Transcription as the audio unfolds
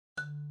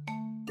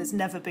There's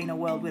never been a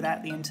world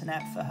without the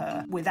internet for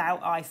her,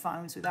 without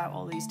iPhones, without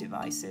all these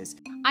devices.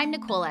 I'm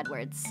Nicole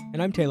Edwards.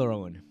 And I'm Taylor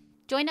Owen.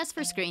 Join us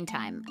for Screen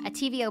Time, a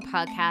TVO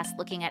podcast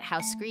looking at how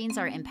screens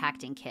are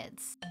impacting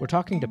kids. We're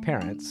talking to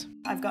parents.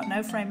 I've got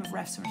no frame of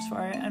reference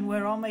for it, and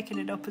we're all making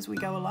it up as we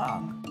go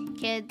along.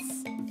 Kids.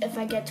 If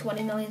I get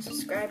 20 million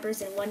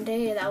subscribers in one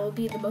day, that will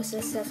be the most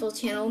successful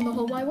channel in the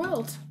whole wide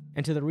world.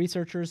 And to the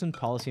researchers and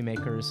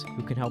policymakers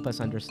who can help us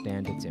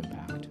understand its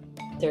impact.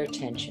 Their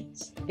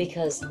attentions.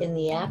 Because in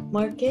the app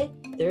market,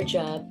 their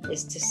job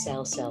is to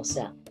sell.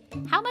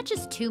 How much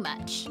is too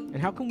much?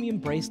 And how can we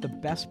embrace the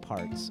best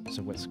parts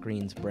of what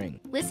screens bring?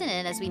 Listen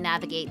in as we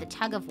navigate the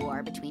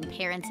tug-of-war between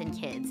parents and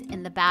kids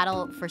in the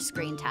battle for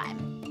screen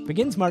time.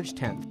 Begins March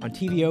 10th on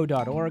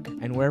tvo.org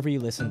and wherever you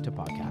listen to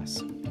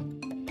podcasts.